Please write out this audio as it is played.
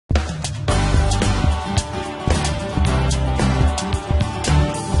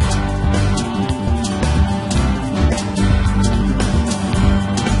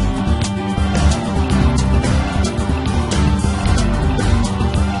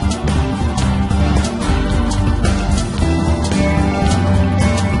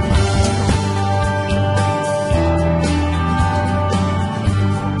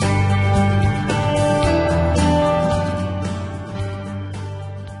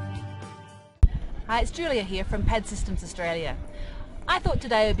Hi, it's Julia here from Pad Systems Australia. I thought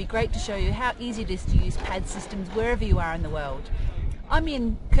today it would be great to show you how easy it is to use pad systems wherever you are in the world. I'm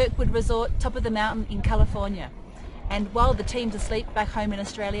in Kirkwood Resort, top of the mountain in California. And while the team's asleep back home in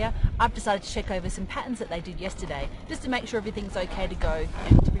Australia, I've decided to check over some patterns that they did yesterday, just to make sure everything's okay to go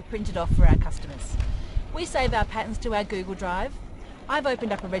and to be printed off for our customers. We save our patterns to our Google Drive. I've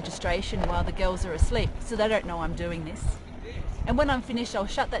opened up a registration while the girls are asleep, so they don't know I'm doing this. And when I'm finished, I'll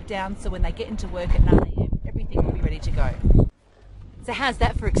shut that down so when they get into work at 9 AM, everything will be ready to go. So how's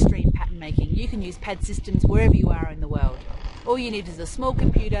that for extreme pattern making? You can use pad systems wherever you are in the world. All you need is a small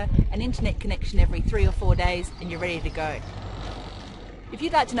computer, an internet connection every 3 or 4 days, and you're ready to go. If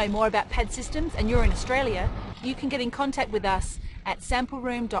you'd like to know more about pad systems and you're in Australia, you can get in contact with us at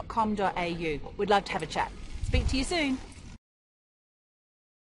sampleroom.com.au. We'd love to have a chat. Speak to you soon.